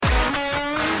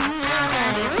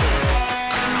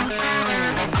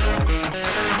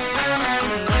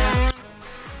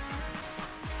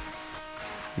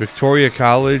Victoria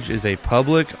College is a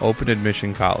public, open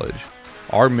admission college.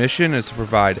 Our mission is to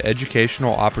provide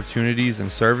educational opportunities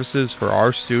and services for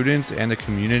our students and the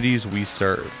communities we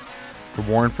serve. For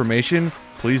more information,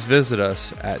 please visit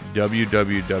us at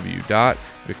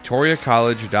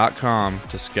www.victoriacollege.com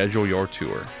to schedule your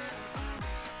tour.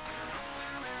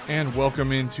 And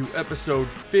welcome into episode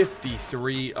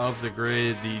 53 of The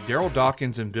Grid, the Daryl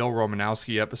Dawkins and Bill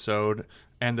Romanowski episode,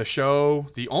 and the show,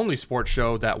 the only sports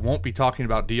show that won't be talking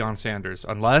about Deion Sanders.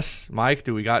 Unless, Mike,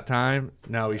 do we got time?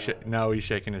 No, he's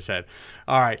shaking his head.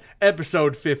 All right,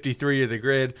 episode 53 of The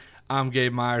Grid. I'm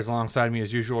Gabe Myers, alongside me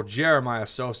as usual, Jeremiah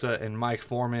Sosa and Mike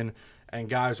Forman. And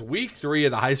guys, week 3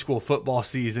 of the high school football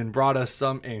season brought us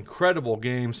some incredible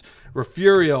games.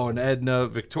 Refugio and Edna,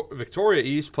 Victoria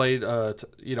East played a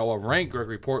ranked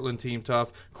Gregory Portland team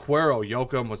tough. Cuero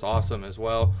Yoakum was awesome as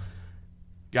well.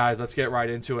 Guys, let's get right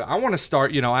into it. I want to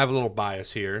start. I have a little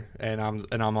bias here, and I'm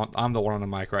the one on the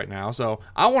mic right now. So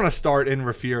I want to start in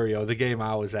Refugio, the game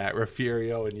I was at,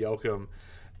 Refugio and Yoakum,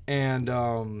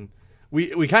 and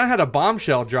we kind of had a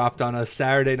bombshell dropped on us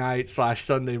Saturday night /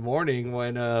 Sunday morning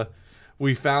when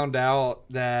we found out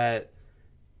that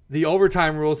the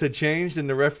overtime rules had changed and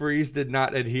the referees did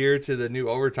not adhere to the new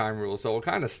overtime rules. So we'll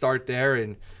kind of start there,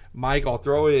 and Mike, I'll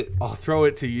throw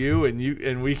it to you,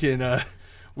 and we can.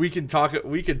 We can talk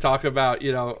about,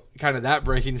 kind of that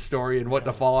breaking story and what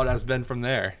the fallout has been from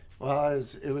there. Well,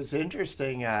 it was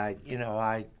interesting. I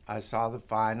saw the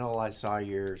final. I saw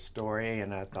your story,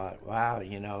 and I thought, wow,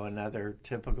 another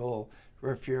typical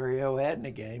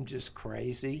Refugio-Edna game, just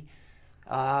crazy.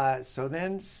 So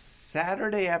then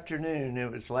Saturday afternoon, it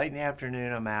was late in the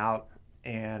afternoon, I'm out,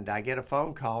 and I get a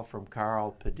phone call from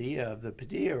Carl Padilla of the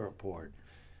Padilla Report.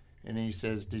 And he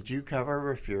says, "Did you cover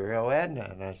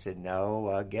Refugio-Edna?" And I said,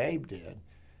 "No, Gabe did."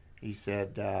 He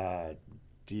said,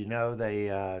 "Do you know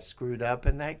they screwed up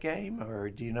in that game,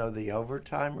 or do you know the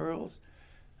overtime rules?"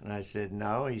 And I said,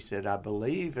 "No." He said, "I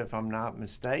believe, if I'm not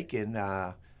mistaken,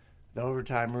 the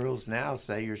overtime rules now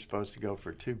say you're supposed to go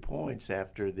for 2 points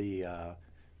after the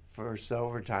first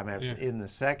overtime, in the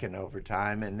second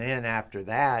overtime, and then after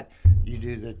that, you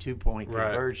do the 2-point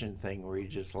conversion thing where you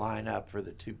just line up for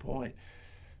the 2 point."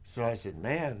 So I said,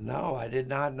 "Man, no, I did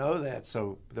not know that."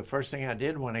 So the first thing I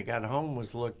did when I got home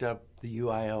was looked up the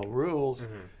UIL rules,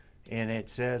 and it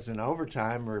says in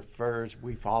overtime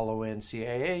we follow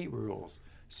NCAA rules.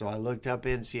 So I looked up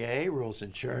NCAA rules,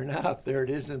 and sure enough, there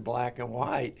it is in black and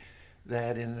white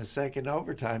that in the second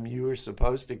overtime you were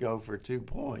supposed to go for 2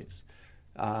 points.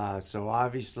 So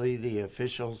obviously the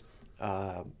officials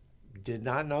did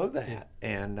not know that,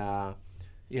 and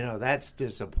that's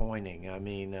disappointing. I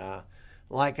mean.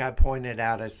 Like I pointed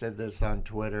out, I said this on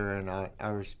Twitter, and I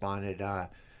responded,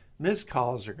 missed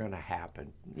calls are going to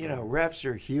happen. Refs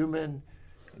are human.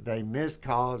 They miss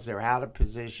calls. They're out of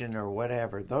position or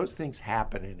whatever. Those things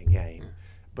happen in a game.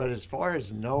 But as far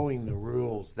as knowing the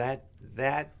rules, they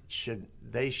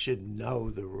should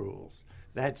know the rules.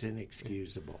 That's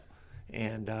inexcusable.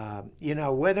 And,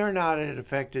 whether or not it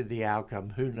affected the outcome,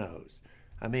 who knows?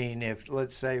 I mean, if,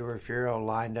 let's say, Refugio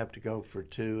lined up to go for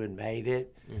 2 and made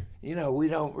it, we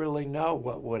don't really know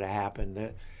what would have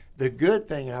happened. The good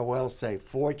thing, I will say,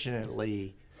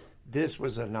 fortunately, this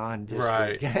was a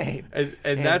non-district game.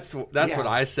 And that's what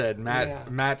I said.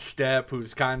 Matt Stepp,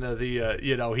 who's kind of the,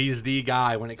 he's the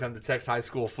guy when it comes to Texas high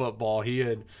school football. He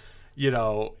had, he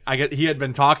had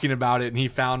been talking about it, and he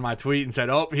found my tweet and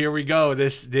said, "Oh, here we go.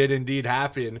 This did indeed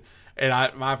happen."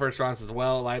 And my first response as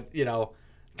well,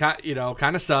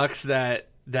 kind of sucks that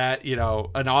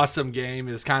an awesome game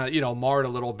is kind of marred a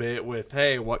little bit with,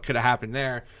 hey, what could have happened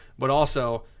there, but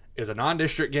also is a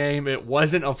non-district game. It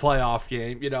wasn't a playoff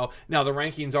game. Now the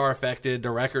rankings are affected,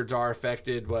 the records are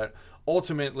affected, but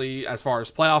ultimately, as far as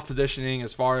playoff positioning,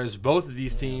 as far as both of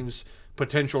these teams'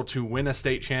 potential to win a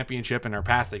state championship and their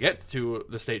path to get to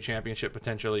the state championship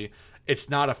potentially, it's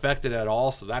not affected at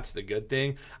all, so that's the good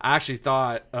thing. I actually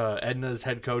thought Edna's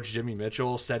head coach, Jimmy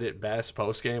Mitchell, said it best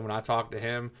post-game when I talked to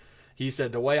him. He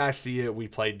said, "The way I see it, we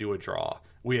played to a draw.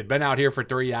 We had been out here for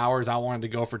 3 hours. I wanted to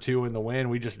go for 2 in the win.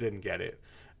 We just didn't get it."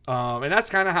 And that's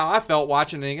kind of how I felt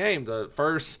watching the game. The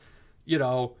first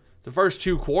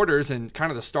 2 quarters and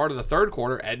kind of the start of the third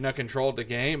quarter, Edna controlled the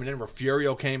game, and then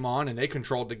Refugio came on, and they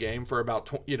controlled the game for about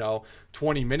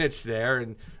 20 minutes there,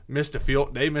 and missed a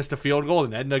field goal,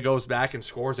 and Edna goes back and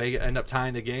scores. They end up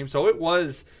tying the game. So it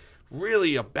was,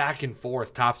 really a back and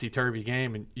forth, topsy-turvy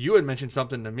game. And you had mentioned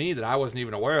something to me that I wasn't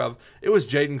even aware of. It was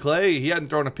Jaden Clay. He hadn't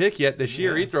thrown a pick yet this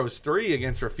year. He throws 3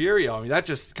 against Refugio. I mean, that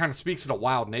just kind of speaks to the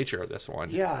wild nature of this one.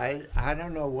 Yeah, I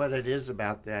don't know what it is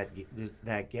about that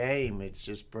game. It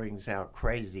just brings out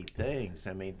crazy things.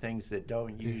 I mean, things that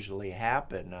don't usually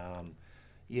happen.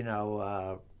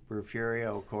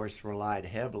 Refugio, of course, relied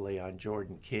heavily on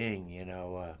Jordan King.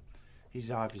 He's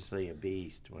obviously a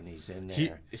beast when he's in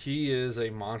there. He is a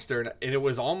monster, and it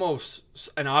was almost,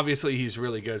 and obviously he's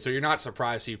really good, so you're not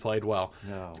surprised he played well.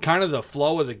 No. Kind of the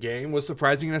flow of the game was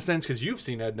surprising in a sense, because you've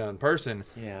seen Edna in person.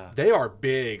 Yeah. They are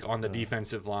big on the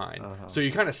defensive line. So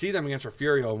you kind of see them against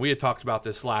Refugio, and we had talked about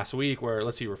this last week, where,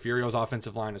 let's see, Refugio's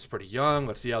offensive line is pretty young.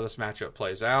 Let's see how this matchup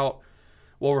plays out.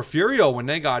 Well, Refugio, when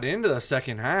they got into the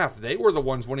second half, they were the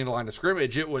ones winning the line of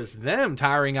scrimmage. It was them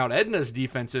tiring out Edna's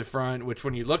defensive front, which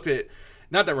when you looked at,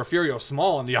 not that Refugio's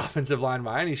small on the offensive line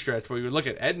by any stretch, but you would look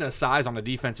at Edna's size on the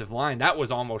defensive line, that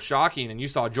was almost shocking. And you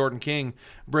saw Jordan King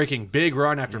breaking big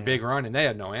run after big run, and they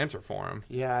had no answer for him.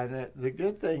 Yeah, and the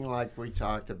good thing, like we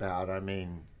talked about, I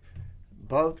mean,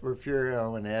 both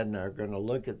Refugio and Edna are going to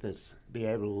be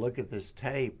able to look at this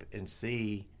tape and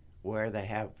see where they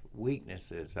have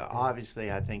weaknesses.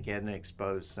 Obviously, I think Edna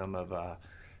exposed some of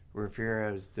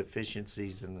Refugio's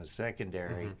deficiencies in the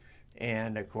secondary.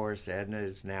 And, of course, Edna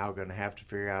is now going to have to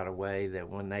figure out a way that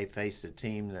when they face a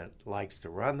team that likes to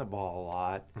run the ball a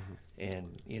lot,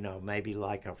 and, maybe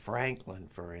like a Franklin,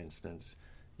 for instance,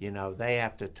 they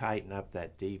have to tighten up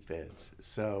that defense.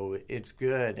 So it's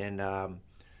good. And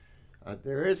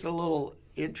there is a little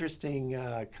interesting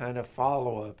kind of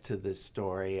follow-up to this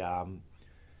story.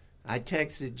 I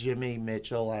texted Jimmy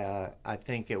Mitchell, I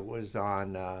think it was it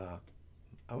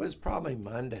was probably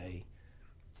Monday,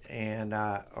 and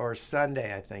or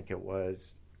Sunday, I think it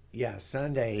was. Yeah,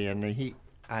 Sunday, and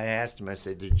I asked him, I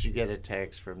said, did you get a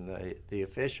text from the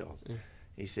officials? Yeah.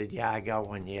 He said, yeah, I got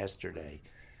one yesterday.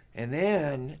 And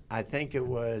then I think it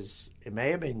may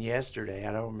have been yesterday,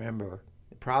 I don't remember,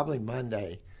 probably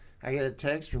Monday, I got a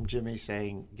text from Jimmy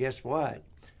saying, guess what?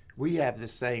 We have the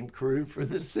same crew for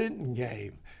the Sinton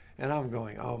game. And I'm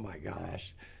going, oh, my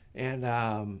gosh. And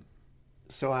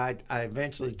so I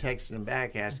eventually texted him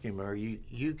back, asking him,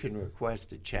 you can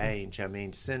request a change. I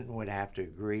mean, Sinton would have to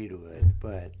agree to it,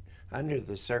 but under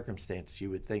the circumstance, you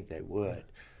would think they would.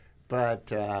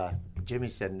 But Jimmy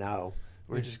said, no,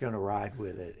 we're just going to ride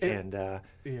with it. And,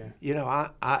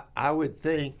 I would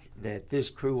think that this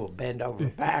crew will bend over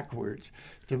backwards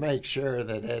to make sure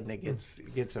that Edna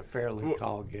gets a fairly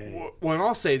called game. Well,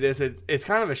 I'll say this, it's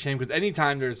kind of a shame, because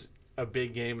anytime there's a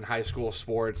big game in high school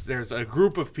sports, there's a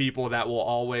group of people that will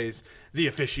always, the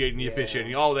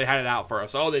officiating, oh, they had it out for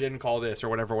us, oh, they didn't call this, or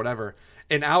whatever.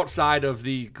 And outside of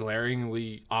the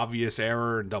glaringly obvious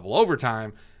error in double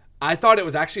overtime, I thought it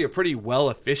was actually a pretty well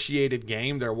officiated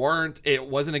game. It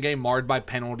wasn't a game marred by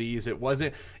penalties. It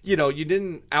wasn't, you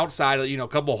didn't, outside of, a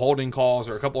couple holding calls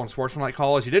or a couple unsportsmanlike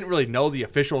calls, you didn't really know the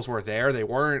officials were there. They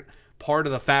weren't part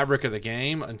of the fabric of the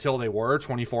game until they were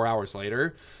 24 hours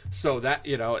later. So that,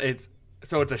 it's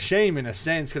a shame in a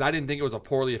sense, because I didn't think it was a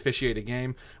poorly officiated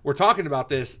game. We're talking about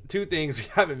this, 2 things we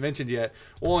haven't mentioned yet.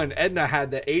 One, Edna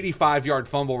had the 85-yard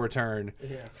fumble return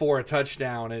for a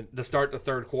touchdown to start the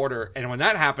third quarter. And when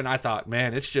that happened, I thought,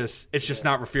 man, it's just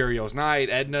not Refugio's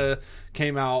night. Edna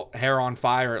came out hair on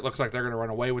fire. It looks like they're going to run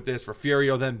away with this.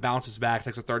 Refugio then bounces back,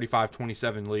 takes a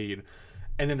 35-27 lead.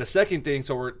 And then the second thing,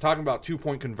 so we're talking about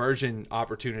 2-point conversion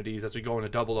opportunities as we go into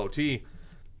double OT.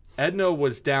 Edna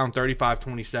was down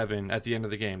 35-27 at the end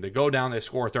of the game. They go down, they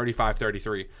score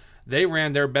 35-33. They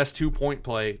ran their best 2-point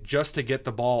play just to get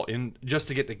the ball in, just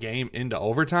to get the game into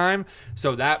overtime.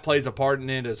 So that plays a part in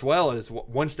it, as well as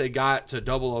once they got to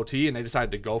double OT and they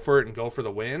decided to go for it and go for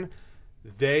the win,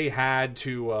 they had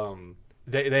to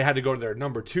they had to go to their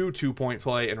number 2-point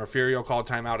play, and Refugio called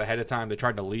timeout ahead of time. They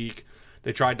tried to leak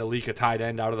a tight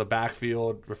end out of the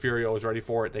backfield. Refugio was ready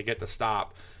for it. They get the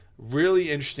stop. Really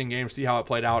interesting game to see how it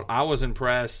played out. I was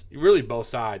impressed, really both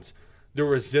sides. The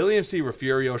resiliency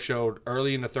Refugio showed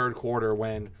early in the third quarter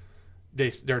when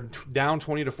they're down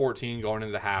 20-14 going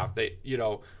into the half.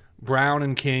 Brown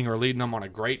and King are leading them on a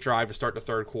great drive to start the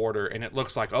third quarter, and it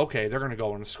looks like, okay, they're going to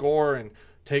go and score and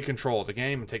take control of the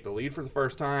game and take the lead for the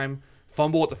first time.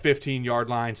 Fumble at the 15-yard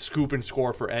line, scoop and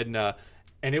score for Edna.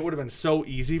 And it would have been so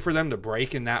easy for them to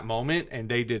break in that moment, and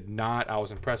they did not. I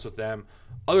was impressed with them.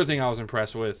 Other thing I was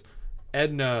impressed with,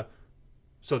 Edna,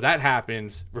 so that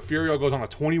happens. Refugio goes on a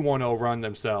 21-0 run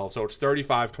themselves, so it's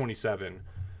 35-27.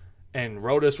 And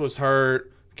Rodas was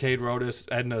hurt. Cade Rodas,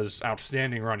 Edna's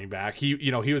outstanding running back. He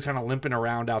was kind of limping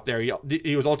around out there.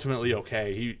 He was ultimately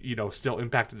okay. He, still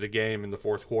impacted the game in the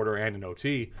fourth quarter and in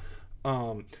OT.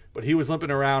 But he was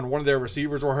limping around. One of their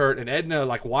receivers were hurt, and Edna,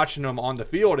 like watching them on the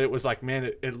field, it was like, man,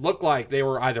 it looked like they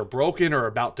were either broken or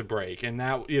about to break, and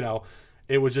that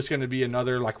it was just going to be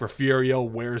another like Refugio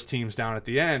wears teams down at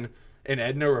the end, and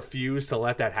Edna refused to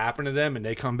let that happen to them, and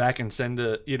they come back and send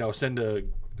the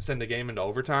game into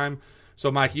overtime. So,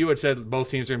 Mike, you had said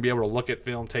both teams are going to be able to look at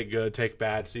film, take good, take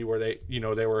bad, see where they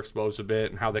were exposed a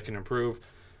bit and how they can improve.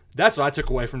 That's what I took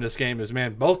away from this game is,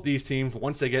 man, both these teams,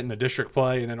 once they get into district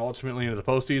play and then ultimately into the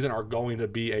postseason, are going to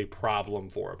be a problem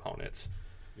for opponents.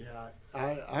 Yeah,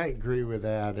 I agree with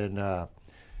that. And,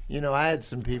 I had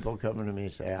some people coming to me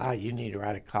and say, you need to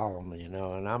write a column,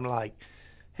 and I'm like,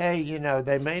 hey,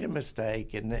 they made a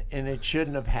mistake and it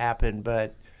shouldn't have happened,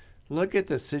 but look at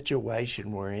the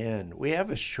situation we're in. We have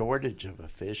a shortage of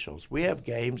officials. We have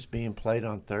games being played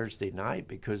on Thursday night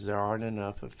because there aren't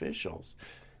enough officials.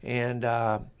 And,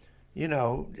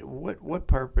 what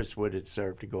purpose would it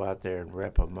serve to go out there and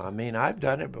rip them? I mean, I've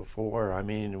done it before. I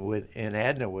mean, and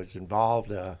Edna was involved.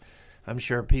 I'm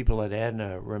sure people at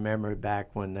Edna remember back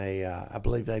when I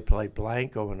believe they played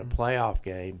Blanco in a playoff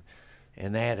game,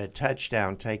 and they had a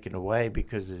touchdown taken away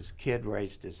because his kid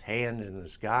raised his hand in the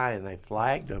sky and they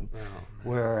flagged him,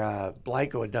 where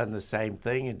Blanco had done the same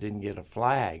thing and didn't get a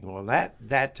flag. Well,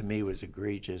 that to me was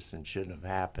egregious and shouldn't have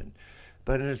happened.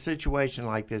 But in a situation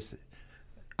like this,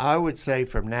 I would say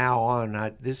from now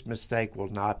on, this mistake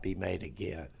will not be made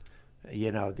again.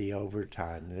 The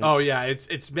overtime. Oh yeah,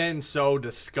 it's been so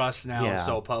discussed now and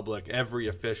so public. Every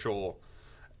official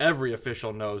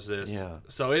knows this. Yeah.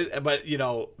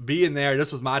 So, being there,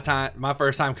 this was my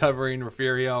first time covering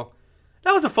Refugio.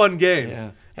 That was a fun game.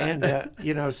 Yeah.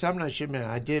 And something I should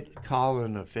mention, I did call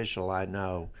an official I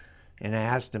know and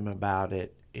asked him about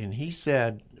it, and he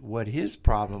said what his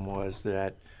problem was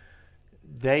that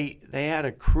they had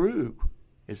a crew.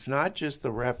 It's not just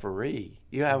the referee.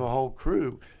 You have a whole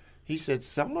crew. He said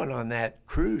someone on that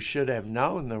crew should have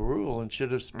known the rule and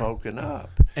should have spoken up.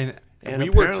 And we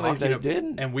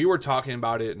were talking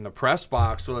about it in the press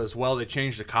box as well. They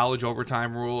changed the college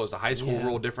overtime rule as a high school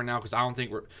rule different now because I don't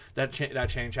think that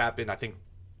change happened. I think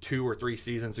 2 or 3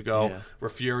 seasons ago. Yeah.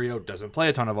 Refugio doesn't play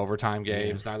a ton of overtime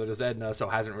games. Yeah. Neither does Edna, so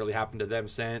it hasn't really happened to them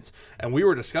since. And we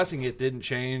were discussing it didn't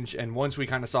change. And once we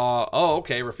kind of saw,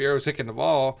 Refugio's kicking the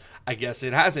ball, I guess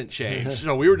it hasn't changed.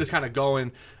 So we were just kind of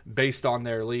going based on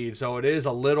their lead. So it is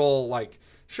a little like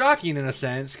shocking in a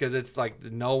sense because it's like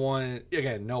no one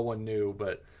knew,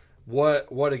 but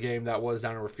what a game that was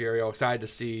down in Refugio. Excited to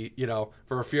see,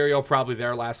 for Refugio, probably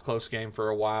their last close game for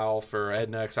a while. For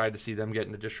Edna, excited to see them get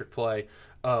into district play.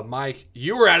 Mike,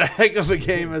 you were at a heck of a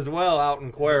game as well out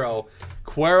in Cuero.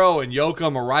 Cuero and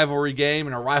Yoakum, a rivalry game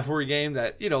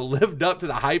that, lived up to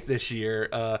the hype this year.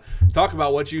 Talk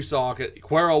about what you saw.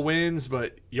 Cuero wins,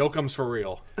 but Yoakum's for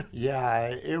real. Yeah,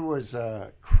 it was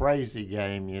a crazy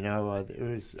game, It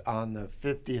was on the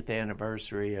 50th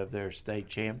anniversary of their state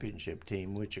championship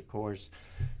team, which, of course,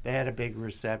 they had a big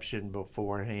reception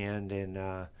beforehand,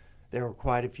 and there were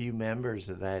quite a few members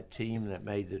of that team that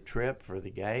made the trip for the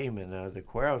game, and the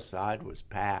Cuero side was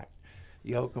packed.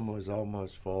 Yoakum was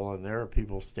almost full, and there were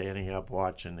people standing up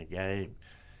watching the game.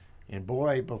 And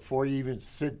boy, before you even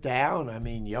sit down, I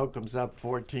mean, Yoakum's up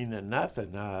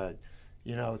 14-0.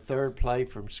 Third play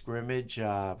from scrimmage,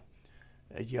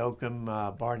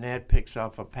 Yoakum Barnett picks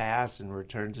off a pass and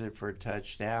returns it for a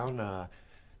touchdown.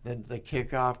 Then the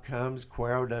kickoff comes.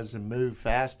 Cuero doesn't move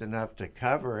fast enough to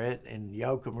cover it, and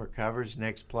Yoakum recovers.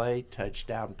 Next play,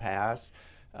 touchdown pass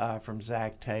from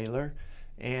Zach Taylor.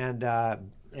 And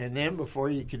then before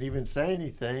you can even say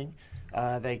anything,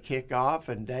 they kick off,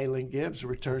 and Dalen Gibbs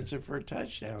returns it for a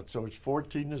touchdown. So it's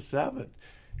 14-7.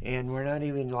 And we're not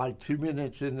even like 2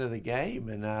 minutes into the game.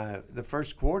 And the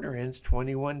first quarter ends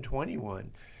 21-21.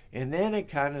 And then it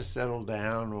kind of settled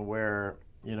down where,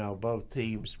 both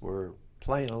teams were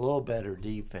playing a little better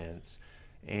defense,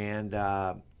 and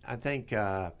I think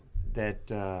that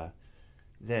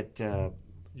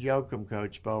Yoakum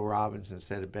coach Bo Robinson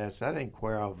said it best. I think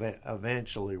Cuero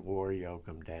eventually wore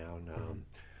Yoakum down.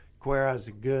 Cuero has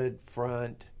a good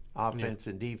front offense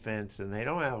and defense, and they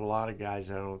don't have a lot of guys,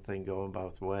 I don't think, going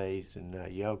both ways, and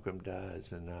Yoakum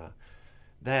does, and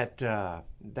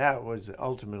that was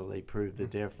ultimately proved the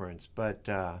difference. But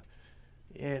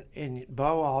and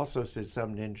Bo also said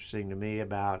something interesting to me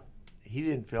about he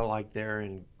didn't feel like they're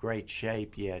in great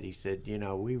shape yet. He said,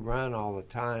 we run all the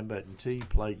time, but until you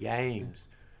play games,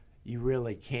 you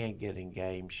really can't get in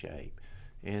game shape.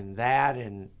 And that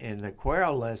and the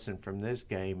Cuero lesson from this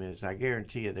game is I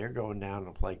guarantee you they're going down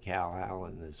to play Cal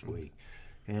Allen this week.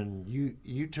 And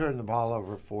you turn the ball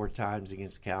over 4 times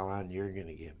against Cal Allen, you're going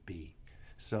to get beat.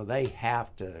 So they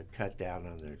have to cut down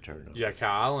on their turnovers. Yeah,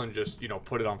 Calhoun just,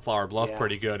 put it on Flower Bluff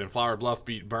pretty good, and Flower Bluff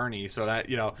beat Bernie. So that,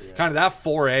 kind of that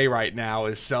 4A right now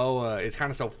is so it's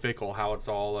kind of so fickle how it's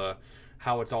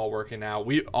all working out.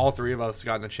 We all three of us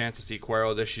gotten a chance to see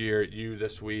Cuero this year, you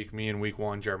this week, me in week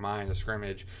 1, Jeremiah in the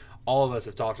scrimmage. All of us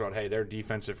have talked about, hey, their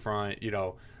defensive front,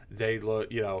 they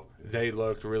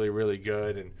looked really, really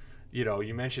good, and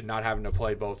you mentioned not having to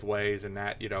play both ways, and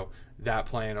that that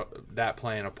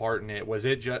playing a part in it. Was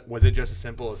it just as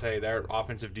simple as, hey, their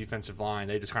offensive defensive line,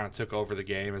 they just kind of took over the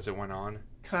game as it went on?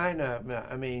 Kind of.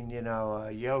 I mean,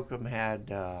 Yoakum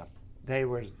had they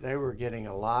were getting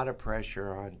a lot of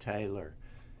pressure on Taylor,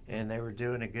 and they were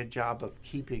doing a good job of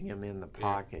keeping him in the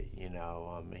pocket.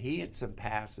 He had some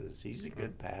passes. He's a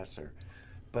good passer,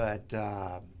 but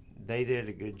they did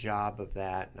a good job of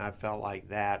that, and I felt like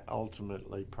that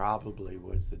ultimately probably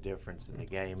was the difference in the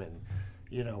game. And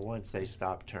once they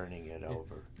stopped turning it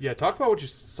over. Yeah, talk about what you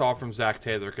saw from Zach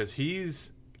Taylor, because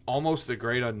he's almost the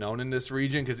great unknown in this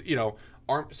region. Because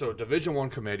so Division I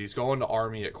committee's going to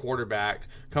Army at quarterback,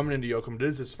 coming into Yoakum.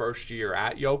 This is his first year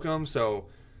at Yoakum, so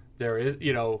there is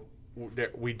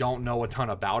we don't know a ton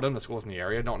about him. The schools in the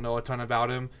area don't know a ton about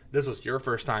him. This was your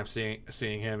first time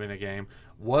seeing him in a game.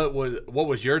 What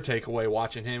was your takeaway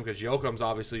watching him? Because Yoakum's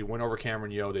obviously went over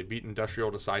Cameron Yo. They beat Industrial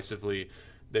decisively.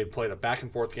 They played a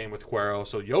back-and-forth game with Cuero.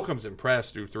 So Yoakum's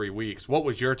impressed through 3 weeks. What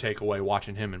was your takeaway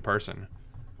watching him in person?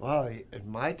 Well,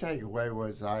 my takeaway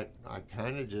was I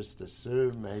kind of just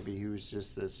assumed maybe he was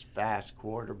just this fast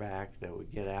quarterback that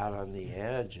would get out on the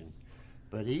edge,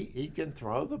 but he can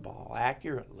throw the ball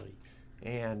accurately,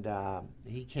 and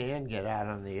he can get out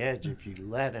on the edge. If you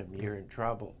let him, you're in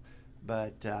trouble,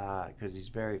 but because he's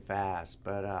very fast.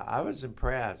 But I was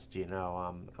impressed.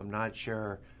 I'm not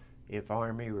sure if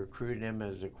Army recruited him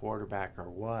as a quarterback or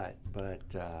what,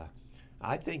 but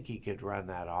I think he could run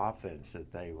that offense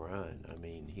that they run. I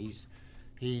mean, he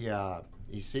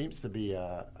seems to be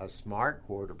a smart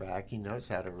quarterback. He knows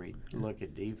how to look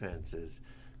at defenses.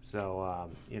 So,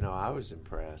 I was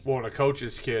impressed. Well, and a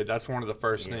coach's kid, that's one of the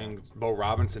first things Bo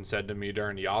Robinson said to me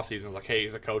during the offseason. Like, hey,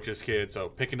 he's a coach's kid, so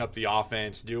picking up the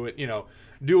offense, doing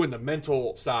the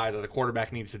mental side that the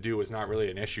quarterback needs to do is not really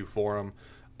an issue for him.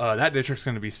 That district's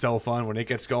going to be so fun when it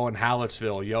gets going.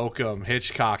 Hallettsville, Yoakum,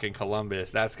 Hitchcock, and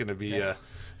Columbus. That's going to be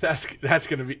that's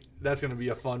going to be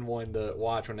a fun one to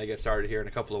watch when they get started here in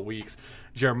a couple of weeks.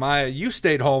 Jeremiah, you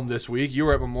stayed home this week. You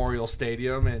were at Memorial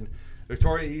Stadium, and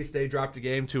Victoria East, they dropped a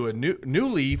game to a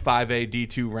newly 5A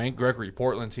D2 ranked Gregory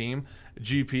Portland team.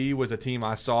 GP was a team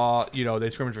I saw. They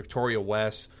scrimmaged Victoria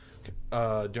West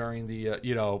during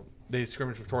the they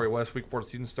scrimmaged Victoria West week before the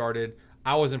season started.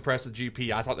 I was impressed with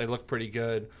GP. I thought they looked pretty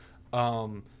good.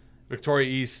 Victoria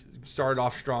East started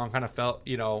off strong, kind of fell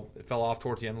off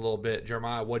towards the end a little bit.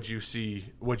 Jeremiah, what'd you see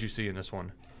in this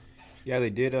one? Yeah,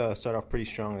 they did start off pretty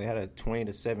strong. They had a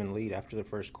 20-7 lead after the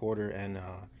first quarter, and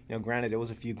granted, there was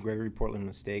a few Gregory Portland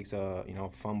mistakes.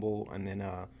 Fumble, and then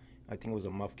I think it was a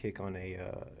muff kick on a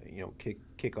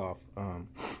kickoff.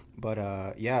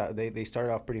 They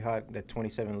started off pretty hot, that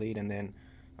 27 lead, and then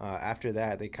after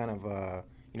that, they kind of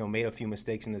made a few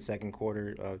mistakes in the second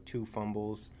quarter, 2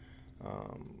 fumbles.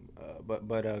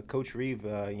 But Coach Reeve,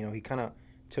 he kind of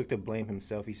took the blame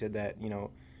himself. He said that,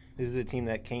 this is a team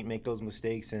that can't make those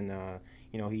mistakes, and,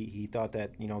 he thought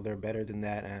that, they're better than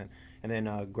that. And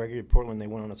then Gregory Portland, they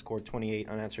went on to score 28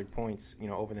 unanswered points,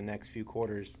 over the next few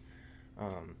quarters.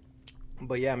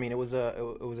 It was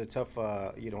a tough,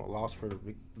 loss for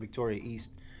Victoria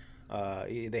East.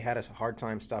 They had a hard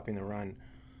time stopping the run.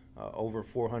 Over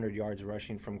 400 yards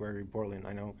rushing from Gregory Portland.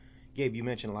 I know, Gabe, you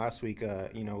mentioned last week,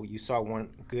 you saw one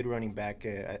good running back.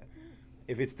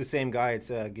 If it's the same guy, it's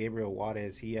Gabriel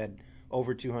Juarez. He had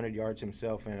over 200 yards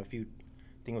himself and I think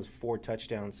it was 4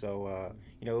 touchdowns. So,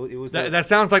 it was that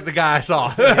sounds like the guy I saw.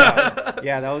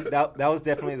 that was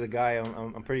definitely the guy.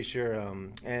 I'm pretty sure.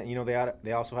 And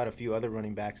they also had a few other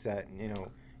running backs that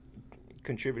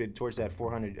contributed towards that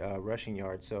 400 rushing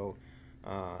yards. So,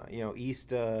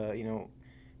 East,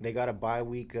 they got a bye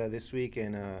week this week,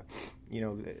 and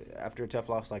after a tough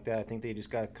loss like that, I think they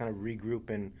just got to kind of regroup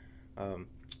and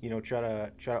try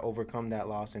to overcome that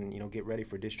loss and get ready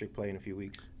for district play in a few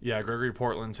weeks. Yeah, Gregory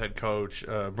Portland's head coach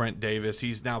Brent Davis,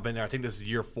 he's now been there. I think this is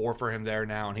year 4 for him there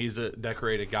now, and he's a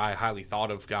decorated guy, highly thought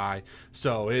of guy.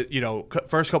 So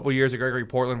first couple of years at Gregory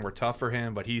Portland were tough for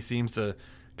him, but he seems to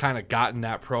kind of gotten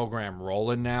that program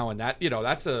rolling now, and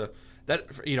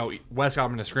West got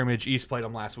them in a scrimmage. East played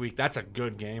them last week. That's a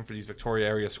good game for these Victoria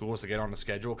area schools to get on the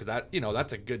schedule because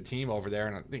that's a good team over there,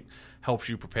 and I think helps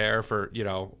you prepare for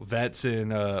Vets and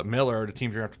Miller, the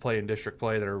teams you're going to have to play in district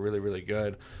play that are really, really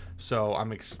good. So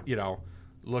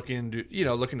looking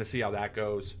to see how that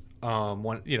goes.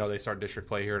 When they start district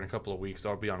play here in a couple of weeks,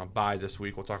 I'll be on a bye this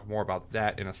week. We'll talk more about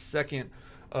that in a second.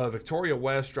 Victoria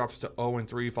West drops to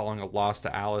 0-3 following a loss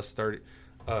to Alice,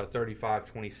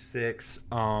 35-26.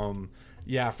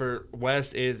 For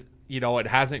West it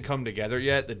hasn't come together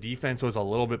yet. The defense was a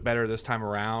little bit better this time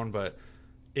around, but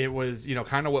it was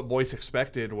kind of what Boyce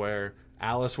expected, where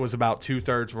Alice was about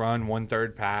 2/3 run,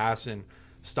 1/3 pass, and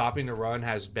stopping the run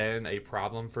has been a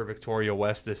problem for Victoria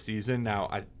West this season. Now,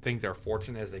 I think they're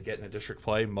fortunate as they get into district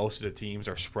play. Most of the teams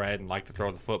are spread and like to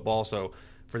throw the football, so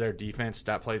for their defense,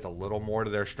 that plays a little more to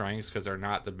their strengths because they're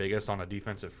not the biggest on a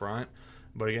defensive front.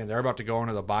 But again, they're about to go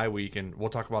into the bye week, and we'll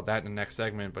talk about that in the next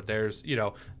segment. But there's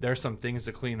some things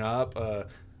to clean up.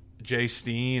 Jay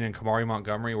Steen and Kamari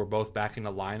Montgomery were both back in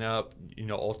the lineup.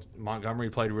 Montgomery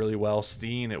played really well.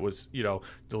 Steen, it was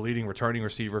the leading returning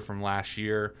receiver from last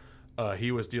year.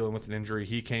 He was dealing with an injury.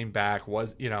 He came back,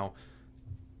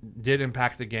 did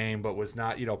impact the game, but was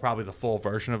not, probably the full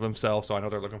version of himself. So I know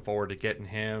they're looking forward to getting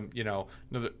him,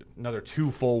 another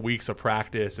 2 full weeks of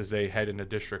practice as they head into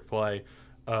district play.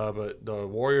 But the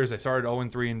Warriors, they started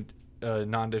 0-3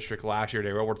 in non-district last year.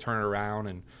 They were able to turn it around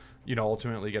and,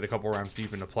 ultimately get a couple rounds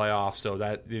deep in the playoffs. So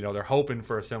that, they're hoping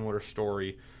for a similar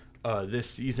story this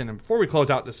season. And before we close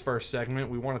out this first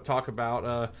segment, we want to talk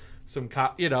about some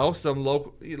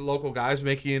local guys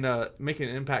making an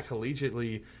impact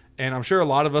collegiately. And I'm sure a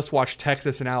lot of us watched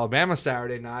Texas and Alabama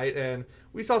Saturday night, and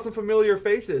we saw some familiar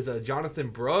faces, Jonathan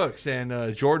Brooks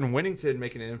and Jordan Winnington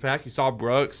making an impact. You saw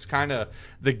Brooks kind of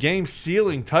the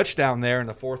game-sealing touchdown there in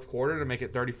the fourth quarter to make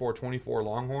it 34-24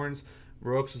 Longhorns.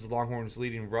 Brooks was the Longhorns'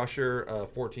 leading rusher,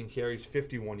 14 carries,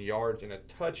 51 yards, and a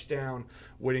touchdown.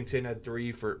 Whittington had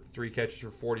three catches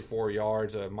for 44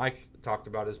 yards. Mike talked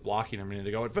about his blocking a minute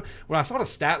ago. When I saw the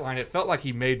stat line, it felt like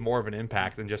he made more of an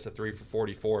impact than just a 3 for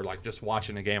 44. Like, just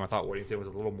watching the game, I thought Whittington was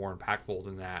a little more impactful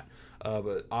than that.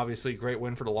 But obviously, great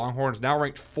win for the Longhorns. Now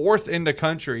ranked 4th in the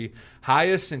country,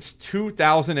 highest since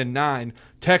 2009.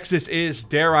 Texas is,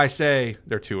 dare I say,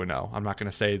 they're 2-0. I'm not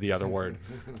going to say the other word.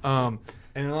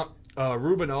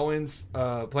 Ruben Owens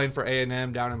playing for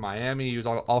A&M down in Miami. He was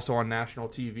also on national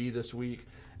TV this week.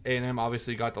 A&M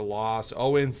obviously got the loss.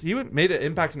 Owens, he made an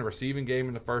impact in the receiving game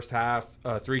in the first half,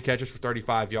 3 catches for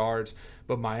 35 yards.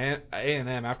 But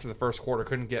A&M, after the first quarter,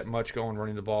 couldn't get much going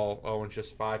running the ball. Owens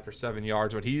just 5 for 7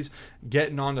 yards. But he's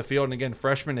getting on the field. And again,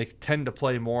 freshmen, they tend to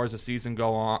play more as the season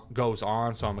goes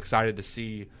on. So I'm excited to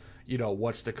see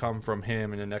what's to come from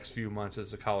him in the next few months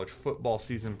as the college football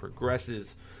season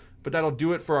progresses. But that'll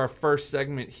do it for our first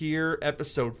segment here,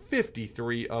 episode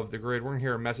 53 of The Grid. We're going to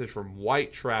hear a message from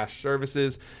White Trash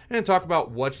Services and then talk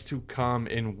about what's to come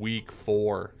in Week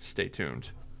 4. Stay tuned.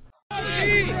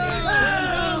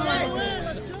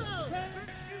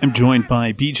 I'm joined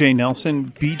by BJ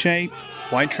Nelson. BJ,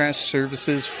 White Trash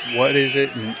Services, what is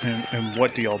it and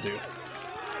what do y'all do?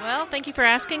 Well, thank you for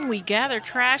asking. We gather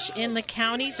trash in the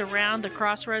counties around the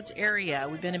Crossroads area.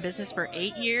 We've been in business for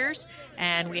 8 years,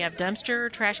 and we have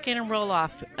dumpster, trash can, and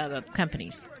roll-off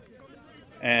companies.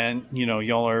 And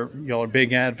y'all are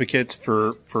big advocates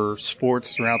for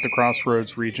sports throughout the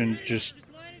Crossroads region. Just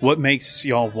what makes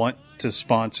y'all want to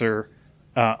sponsor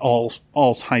all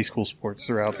high school sports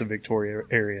throughout the Victoria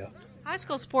area? High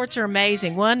school sports are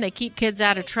amazing. One, they keep kids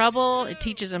out of trouble. It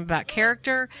teaches them about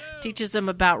character, teaches them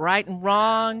about right and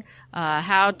wrong,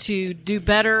 how to do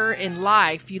better in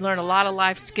life. You learn a lot of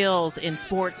life skills in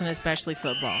sports and especially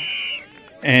football.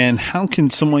 And how can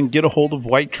someone get a hold of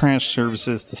White Trash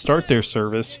Services to start their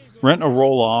service, rent a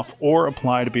roll-off, or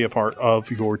apply to be a part of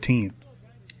your team?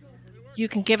 You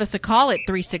can give us a call at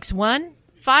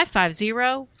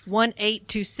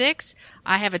 361-550-1826.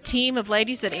 I have a team of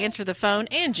ladies that answer the phone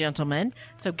and gentlemen.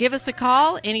 So give us a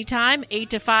call anytime,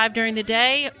 8 to 5 during the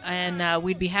day, and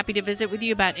we'd be happy to visit with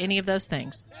you about any of those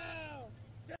things.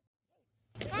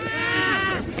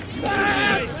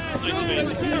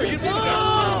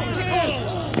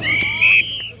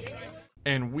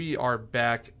 And we are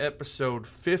back, episode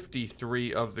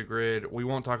 53 of The Grid. We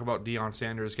won't talk about Deion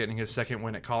Sanders getting his second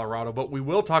win at Colorado, but we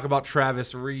will talk about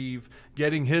Travis Reeve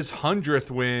getting his 100th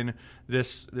win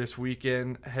this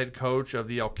weekend. Head coach of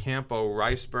the El Campo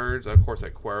Ricebirds, of course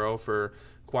at Cuero for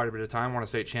quite a bit of time. Won a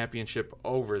state championship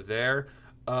over there.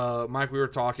 Mike, we were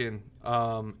talking,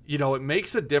 it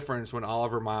makes a difference when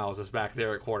Oliver Miles is back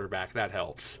there at quarterback. That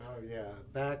helps. Oh, yeah.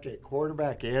 Back at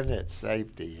quarterback and at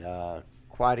safety.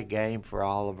 Quite a game for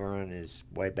Oliver on his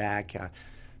way back.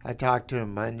 I talked to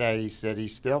him Monday. He said he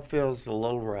still feels a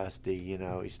little rusty.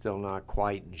 He's still not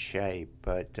quite in shape.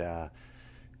 But,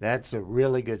 that's a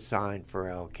really good sign for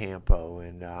El Campo.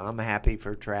 And I'm happy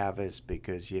for Travis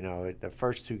because, the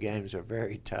first 2 games are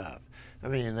very tough. I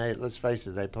mean, let's face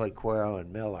it, they play Cuero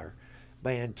and Miller.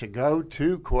 Man, to go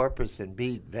to Corpus and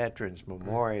beat Veterans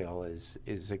Memorial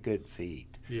is a good feat.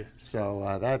 Yeah.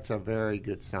 So that's a very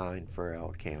good sign for El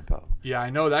Campo. Yeah,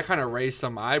 I know that kind of raised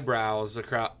some eyebrows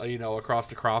across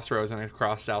the crossroads and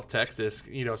across South Texas.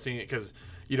 Seeing it because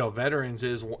Veterans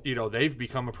is they've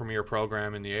become a premier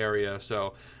program in the area.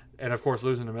 So, and of course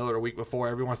losing to Miller a week before,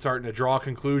 everyone's starting to draw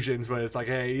conclusions. But it's like,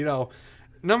 hey,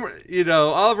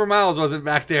 Oliver Miles wasn't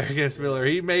back there against Miller.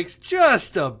 He makes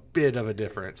just a bit of a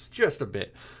difference, just a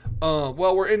bit.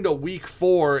 Well, we're into week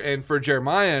 4, and for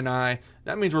Jeremiah and I,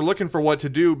 that means we're looking for what to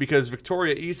do because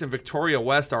Victoria East and Victoria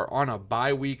West are on a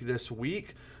bye week this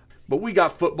week. But we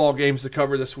got football games to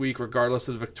cover this week, regardless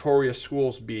of the Victoria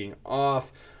schools being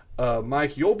off.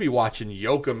 Mike, you'll be watching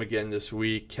Yoakum again this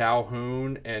week,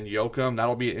 Calhoun and Yoakum.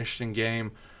 That'll be an interesting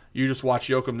game. You just watch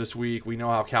Yoakum this week. We know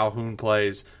how Calhoun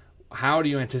plays. How do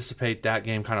you anticipate that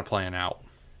game kind of playing out?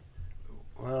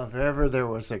 Well, if ever there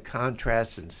was a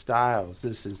contrast in styles,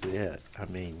 this is it. I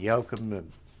mean, Yoakum,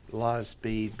 a lot of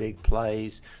speed, big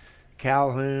plays.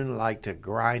 Calhoun like to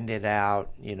grind it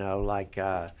out,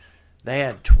 they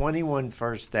had 21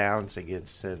 first downs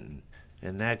against Sinton,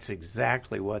 and that's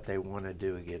exactly what they want to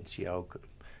do against Yoakum,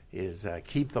 is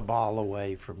keep the ball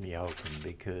away from Yoakum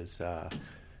because,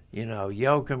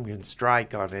 Yoakum can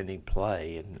strike on any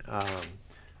play, and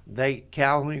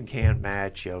Calhoun can't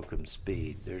match Yoakum's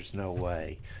speed. There's no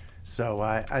way. So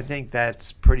I think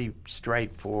that's pretty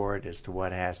straightforward as to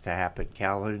what has to happen.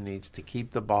 Calhoun needs to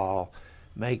keep the ball,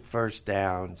 make first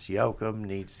downs. Yoakum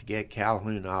needs to get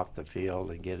Calhoun off the field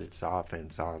and get its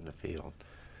offense on the field.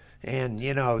 And,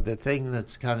 the thing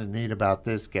that's kind of neat about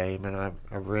this game, and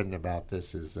I've written about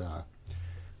this, is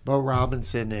Bo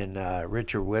Robinson and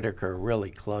Richard Whitaker are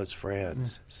really close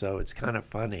friends. So it's kind of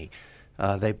funny.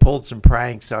 They pulled some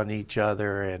pranks on each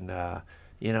other, and,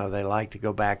 they like to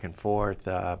go back and forth.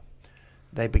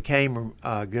 They became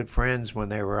good friends when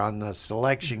they were on the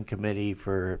selection committee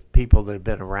for people that have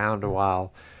been around a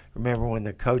while. Remember when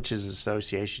the Coaches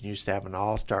Association used to have an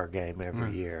all-star game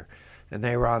every year, and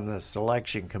they were on the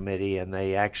selection committee, and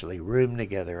they actually roomed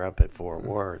together up at Fort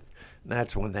Worth. And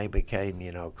that's when they became,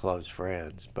 close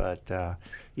friends. But,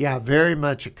 very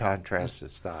much a contrast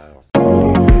of styles.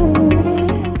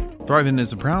 Thrivent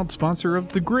is a proud sponsor of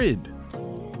The Grid.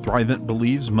 Thrivent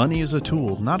believes money is a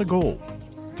tool, not a goal.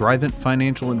 Thrivent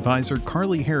financial advisor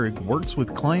Carly Herrig works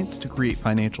with clients to create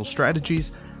financial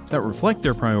strategies that reflect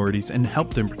their priorities and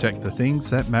help them protect the things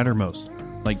that matter most,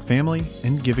 like family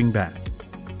and giving back.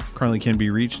 Carly can be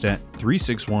reached at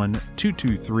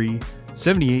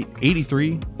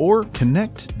 361-223-7883 or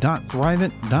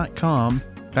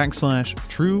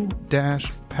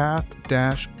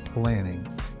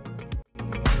connect.thrivent.com/true-path-planning.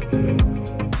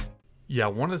 Yeah,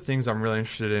 one of the things I'm really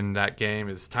interested in that game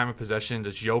is time of possession.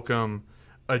 Does Yoakum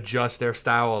adjust their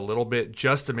style a little bit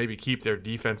just to maybe keep their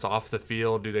defense off the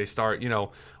field? Do they start,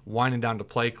 winding down to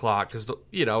play clock? Because,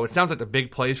 it sounds like the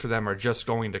big plays for them are just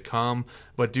going to come.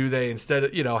 But do they, instead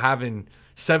of, having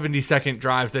 70-second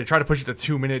drives, they try to push it to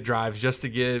 2-minute drives just to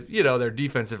give, their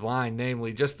defensive line,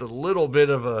 namely, just a little bit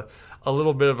of a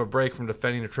break from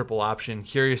defending a triple option.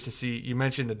 Curious to see, you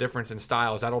mentioned the difference in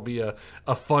styles. That'll be a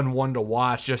fun one to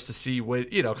watch just to see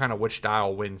what, kind of which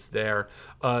style wins there.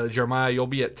 Jeremiah, you'll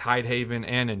be at Tidehaven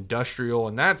and Industrial,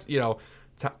 and that's,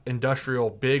 Industrial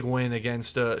big win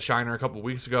against Shiner a couple of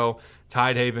weeks ago.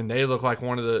 Tidehaven, they look like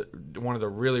one of the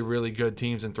really, really good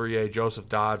teams in 3A. Joseph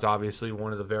Dodds, obviously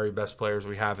one of the very best players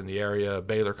we have in the area.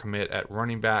 Baylor commit at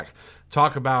running back.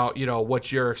 Talk about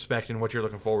what you're expecting, what you're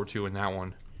looking forward to in that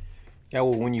one. Yeah,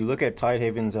 well, when you look at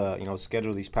Tidehaven's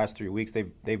schedule these past 3 weeks,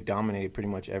 they've dominated pretty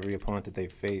much every opponent that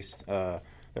they've faced. They're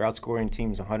outscoring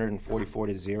teams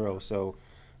 144-0. So,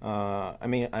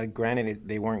 granted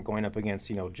they weren't going up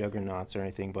against juggernauts or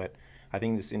anything, but I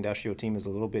think this Industrial team is a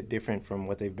little bit different from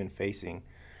what they've been facing.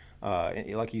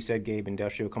 Like you said, Gabe,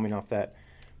 Industrial coming off that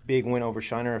big win over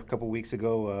Shiner a couple weeks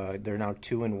ago. They're now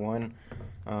 2-1.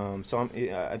 So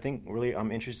I think really I'm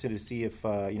interested to see if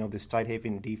this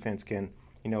Tidehaven defense can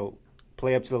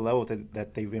play up to the level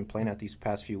that they've been playing at these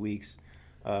past few weeks.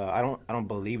 I don't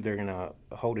believe they're gonna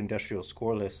hold Industrial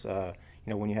scoreless.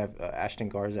 When you have Ashton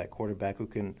Garza at quarterback who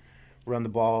can run the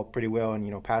ball pretty well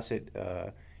and pass it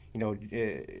on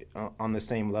the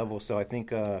same level. So I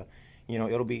think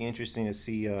it'll be interesting to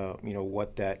see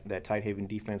what that Tidehaven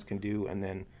defense can do, and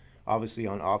then obviously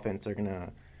on offense they're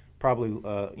gonna probably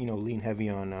lean heavy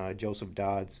on Joseph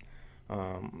Dodds.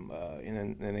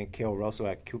 and then Kale Russell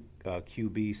at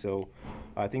QB. So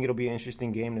I think it'll be an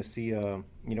interesting game to see,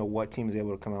 what team is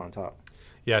able to come out on top.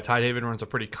 Yeah, Tidehaven runs a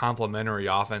pretty complimentary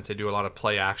offense. They do a lot of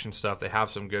play action stuff. They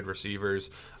have some good receivers.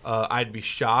 I'd be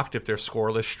shocked if their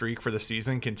scoreless streak for the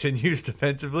season continues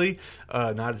defensively.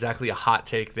 Not exactly a hot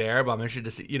take there, but I'm interested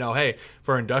to see, hey,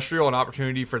 for Industrial, an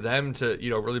opportunity for them to,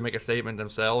 really make a statement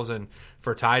themselves. And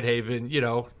for Tidehaven,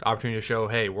 opportunity to show,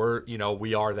 hey,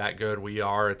 we are that good. We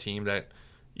are a team that,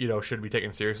 should be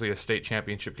taken seriously as state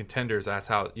championship contenders. That's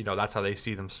how they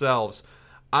see themselves.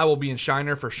 I will be in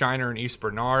Shiner for Shiner and East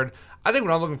Bernard. I think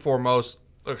what I'm looking for most,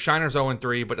 look, Shiner's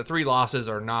 0-3, but the 3 losses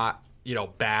are not,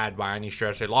 bad by any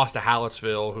stretch. They lost to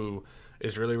Hallettsville, who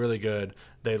is really, really good.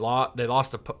 They lost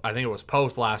to, I think it was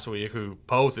Poth last week, who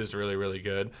Poth is really, really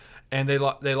good. And they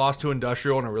lost to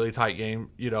Industrial in a really tight game,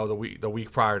 the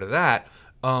week prior to that,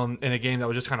 in a game that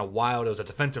was just kind of wild. It was a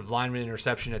defensive lineman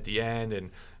interception at the end,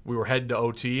 and we were headed to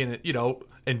OT, and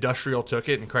Industrial took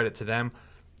it, and credit to them.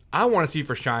 I want to see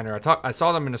for Shiner. I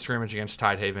saw them in a scrimmage against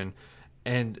Tidehaven,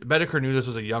 and Bedeker knew this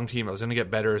was a young team that was going to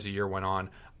get better as the year went on.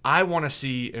 I want to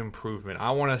see improvement.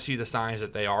 I want to see the signs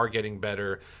that they are getting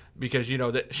better because,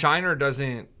 that Shiner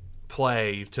doesn't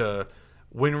play to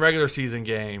win regular season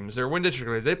games or win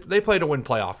district games. They play to win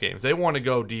playoff games. They want to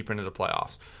go deep into the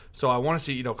playoffs. So I want to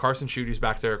see, Carson Schuette's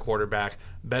back there at quarterback,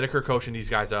 Bedeker coaching these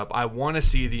guys up. I want to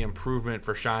see the improvement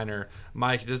for Shiner.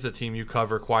 Mike, this is a team you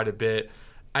cover quite a bit.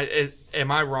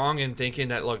 Am I wrong in thinking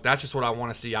that, look, that's just what I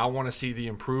want to see? I want to see the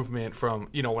improvement from,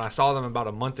 when I saw them about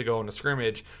a month ago in the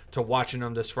scrimmage to watching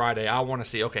them this Friday. I want to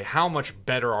see, okay, how much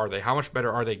better are they? How much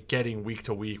better are they getting week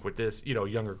to week with this,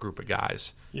 younger group of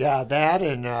guys? Yeah, that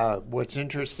and what's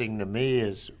interesting to me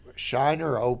is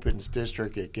Shiner opens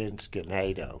district against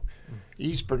Ganado.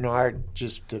 East Bernard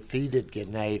just defeated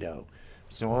Ganado.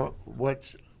 So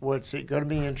what's going to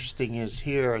be interesting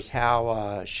is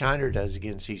how Shiner does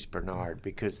against East Bernard,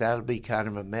 because that'll be kind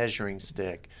of a measuring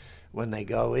stick when they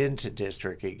go into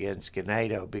district against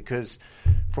Ganado. Because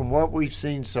from what we've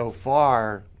seen so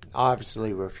far,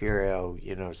 obviously Refugio,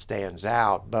 stands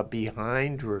out, but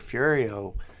behind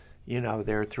Refugio,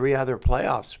 there are 3 other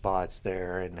playoff spots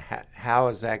there, and how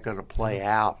is that going to play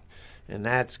out? And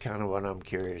that's kind of what I'm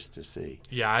curious to see.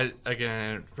 Yeah,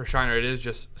 again, for Shiner, it is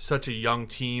just such a young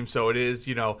team. So it is,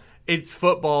 it's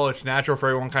football. It's natural for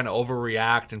everyone kind of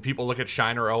overreact. And people look at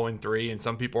Shiner 0-3, and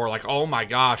some people are like, "Oh my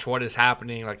gosh, what is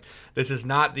happening?" Like, this is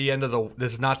not the end of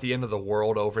the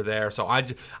world over there. So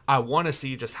I want to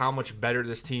see just how much better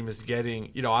this team is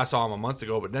getting. I saw them a month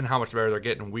ago, but then how much better they're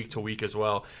getting week to week as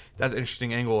well. That's an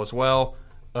interesting angle as well.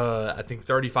 I think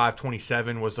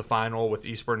 35-27 was the final with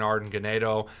East Bernard and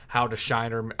Ganado. How does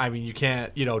Shiner, you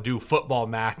can't, do football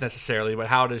math necessarily, but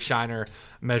how does Shiner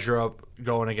measure up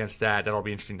going against that? That'll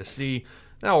be interesting to see.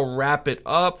 That'll wrap it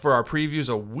up for our previews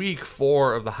of week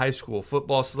 4 of the high school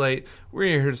football slate. We're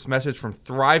going to hear this message from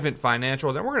Thrivent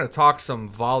Financial. Then we're going to talk some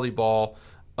volleyball.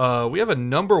 We have a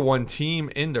number 1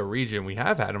 team in the region. We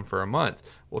have had them for a month.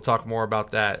 We'll talk more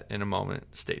about that in a moment.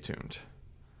 Stay tuned.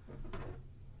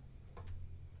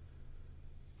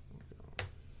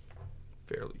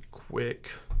 Fairly quick.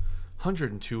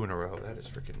 102 in a row. That is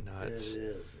freaking nuts. It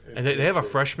is. And they have a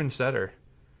freshman setter.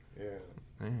 Yeah.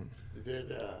 Man.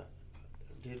 Did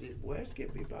West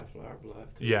get beat by Flower Bluff?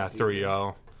 Yeah,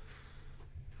 3-0.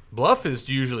 Bluff is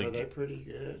usually... Are they pretty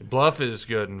good? Bluff is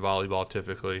good in volleyball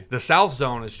typically. The South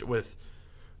Zone is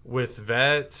with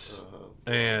Vets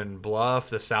and Bluff.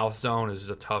 The South Zone is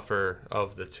the tougher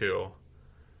of the two.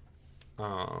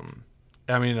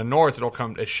 The North,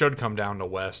 it should come down to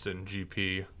West and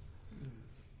GP.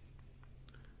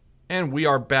 And we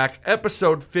are back,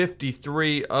 episode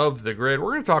 53 of The Grid.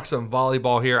 We're going to talk some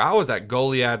volleyball here. I was at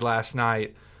Goliad last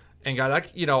night, and God,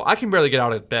 I can barely get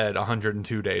out of bed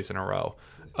 102 days in a row.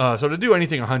 So to do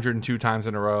anything 102 times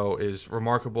in a row is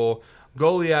remarkable.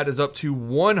 Goliad is up to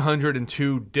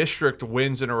 102 district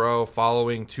wins in a row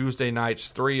following Tuesday night's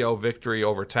 3-0 victory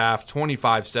over Taft,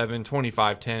 25-7,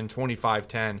 25-10,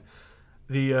 25-10.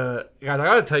 Guys, I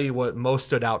got to tell you what most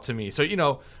stood out to me.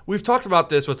 So, we've talked about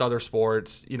this with other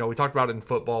sports. We talked about it in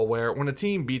football where when a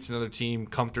team beats another team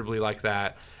comfortably like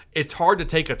that, it's hard to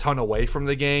take a ton away from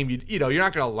the game. You're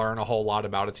not going to learn a whole lot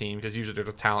about a team because usually there's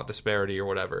a talent disparity or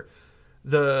whatever.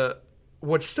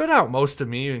 What stood out most to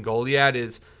me in Goliad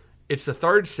is it's the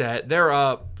third set. They're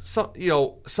up,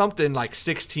 something like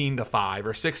 16-5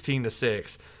 or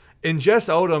 16-6. And Jess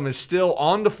Odom is still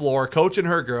on the floor coaching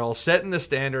her girls, setting the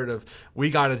standard of we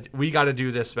gotta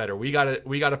do this better. We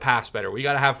gotta pass better. We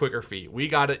gotta have quicker feet. We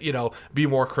gotta be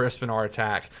more crisp in our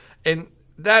attack. And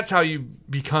that's how you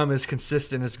become as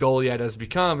consistent as Goliad has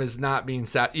become, is not being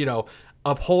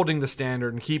upholding the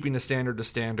standard and keeping the standard to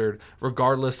standard,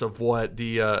 regardless of what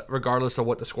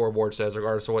the scoreboard says,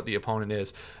 regardless of what the opponent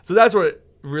is. So that's what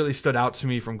really stood out to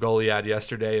me from Goliad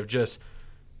yesterday, of just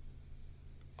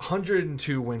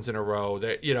 102 wins in a row.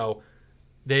 That, you know,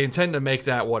 they intend to make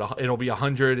that it'll be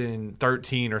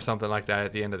 113 or something like that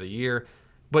at the end of the year.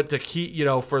 But to keep, you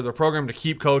know, for the program to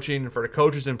keep coaching, for the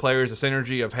coaches and players, the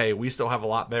synergy of, hey, we still have a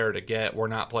lot better to get. We're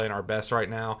not playing our best right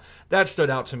now. That stood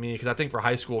out to me because I think for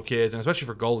high school kids, and especially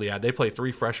for Goliad, they play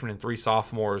 3 freshmen and 3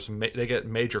 sophomores. They get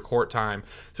major court time.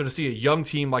 So to see a young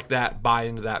team like that buy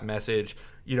into that message,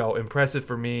 you know, impressive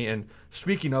for me. And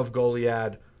speaking of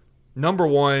Goliad, number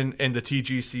 1 in the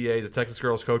TGCA, the Texas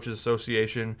Girls Coaches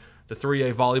Association, the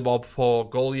 3A volleyball poll,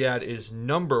 Goliad is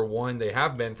number 1. They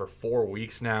have been for 4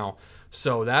 weeks now.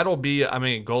 So that'll be, I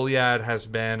mean, Goliad has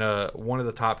been one of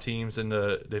the top teams they've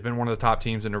been one of the top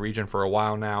teams in the region for a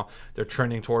while now. They're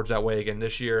trending towards that way again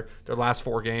this year. Their last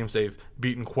 4 games, they've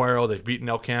beaten Cuero, they've beaten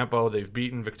El Campo, they've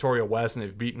beaten Victoria West, and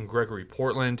they've beaten Gregory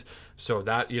Portland. So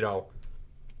that, you know,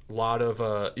 a lot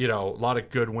of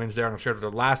good wins there. And I'm sure their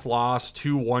last loss,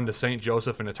 2-1 to St.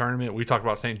 Joseph in the tournament. We talked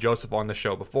about St. Joseph on the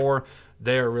show before.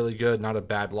 They are really good, not a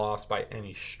bad loss by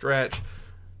any stretch.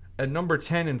 At number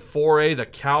 10 in 4A, the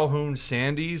Calhoun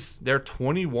Sandies, they're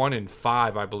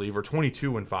 21-5, I believe, or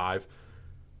 22-5.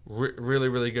 Really,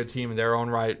 really good team in their own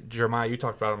right. Jeremiah, you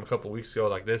talked about them a couple weeks ago.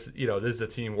 Like this, you know, this is a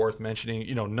team worth mentioning.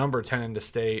 You know, number 10 in the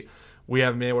state. We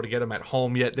haven't been able to get them at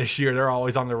home yet this year. They're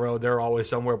always on the road. They're always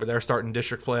somewhere, but they're starting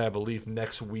district play, I believe,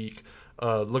 next week.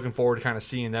 Looking forward to kind of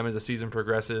seeing them as the season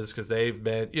progresses because they've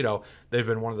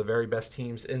been one of the very best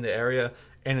teams in the area.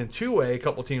 And in 2A, a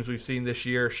couple teams we've seen this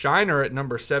year, Shiner at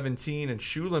number 17 and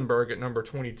Schulenburg at number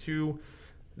 22.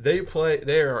 They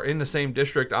are in the same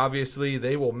district, obviously.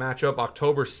 They will match up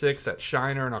October 6th at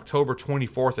Shiner and October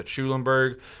 24th at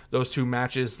Schulenburg. Those 2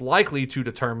 matches likely to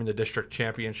determine the district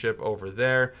championship over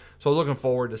there. So looking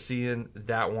forward to seeing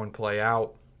that one play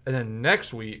out. And then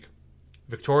next week,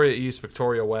 Victoria East,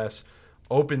 Victoria West,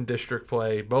 open district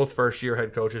play, both first-year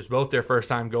head coaches, both their first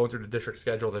time going through the district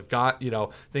schedule. They've got, you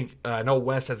know, I know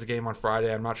West has a game on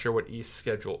Friday. I'm not sure what East's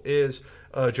schedule is.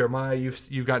 Jeremiah,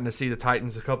 you've gotten to see the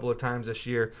Titans a couple of times this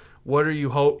year. What are you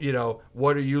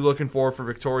looking for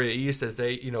Victoria East as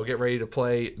they, you know, get ready to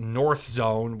play North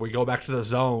Zone? We go back to the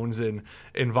zones in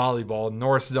volleyball.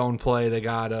 North Zone play. They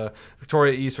got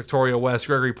Victoria East, Victoria West,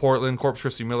 Gregory Portland, Corpus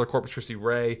Christi Miller, Corpus Christi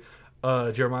Ray.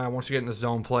 Jeremiah, once you get into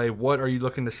zone play, what are you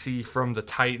looking to see from the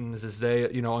Titans as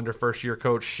they, you know, under first-year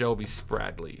coach Shelby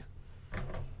Spradley?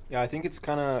 Yeah, I think it's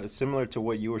kind of similar to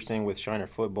what you were saying with Shiner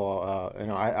football. You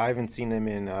know, I haven't seen them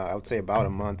in, I would say, about a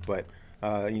month, but,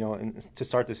 you know, to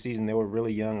start the season, they were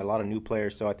really young, a lot of new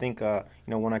players. So I think, you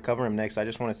know, when I cover them next, I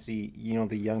just want to see, you know,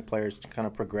 the young players kind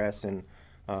of progress and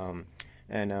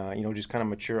you know, just kind of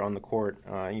mature on the court,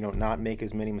 you know, not make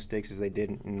as many mistakes as they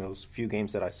did in those few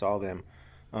games that I saw them.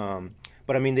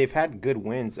 But I mean, they've had good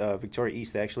wins. Victoria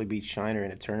East, they actually beat Shiner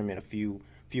in a tournament a few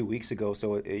weeks ago.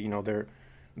 So you know,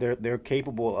 they're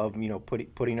capable of, you know,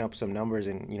 putting up some numbers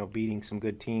and, you know, beating some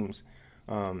good teams.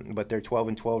 But they're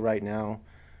 12-12 right now.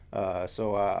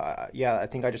 Yeah, I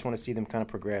think I just want to see them kind of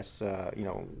progress. You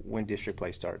know, when district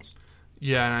play starts.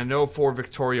 Yeah, and I know for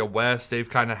Victoria West, they've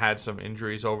kind of had some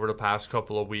injuries over the past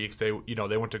couple of weeks. They went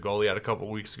to Goliad a couple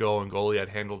of weeks ago, and Goliad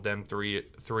handled them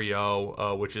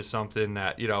 3-0, which is something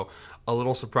that, you know, a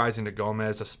little surprising to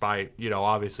Gomez, despite, you know,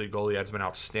 obviously Goliad's been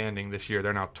outstanding this year.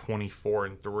 They're now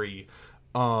 24-3.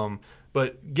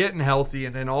 But getting healthy,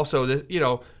 and then also, this, you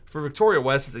know, for Victoria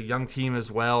West, it's a young team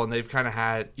as well, and they've kind of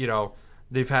had, you know,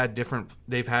 They've had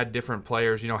different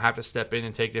players, you know, have to step in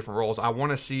and take different roles. I want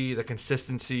to see the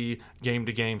consistency game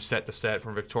to game, set to set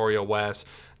from Victoria West.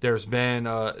 There's been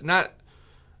not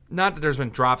that there's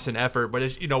been drops in effort, but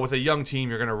it's, you know, with a young team,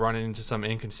 you're going to run into some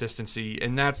inconsistency,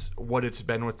 and that's what it's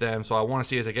been with them. So I want to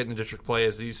see as they get into district play,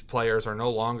 as these players are no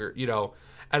longer, you know,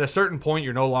 at a certain point,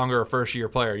 you're no longer a first-year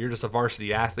player. You're just a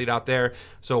varsity athlete out there.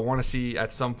 So I want to see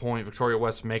at some point Victoria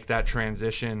West make that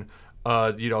transition.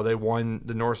 You know, they won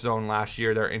the North Zone last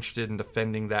year. They're interested in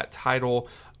defending that title.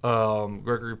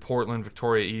 Gregory Portland,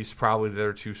 Victoria East, probably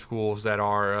their 2 schools that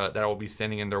will be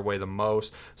standing in their way the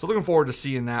most. So looking forward to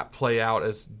seeing that play out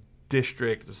as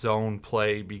district zone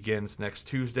play begins next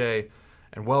Tuesday.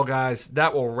 And well, guys,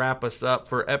 that will wrap us up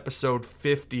for episode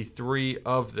 53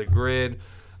 of The Grid.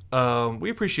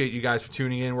 We appreciate you guys for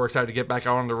tuning in. We're excited to get back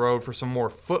out on the road for some more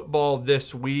football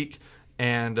this week.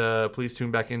 And please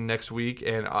tune back in next week.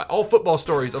 And all football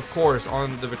stories, of course,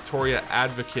 on the Victoria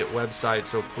Advocate website.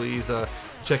 So please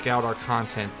check out our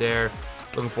content there.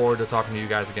 Looking forward to talking to you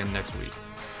guys again next week.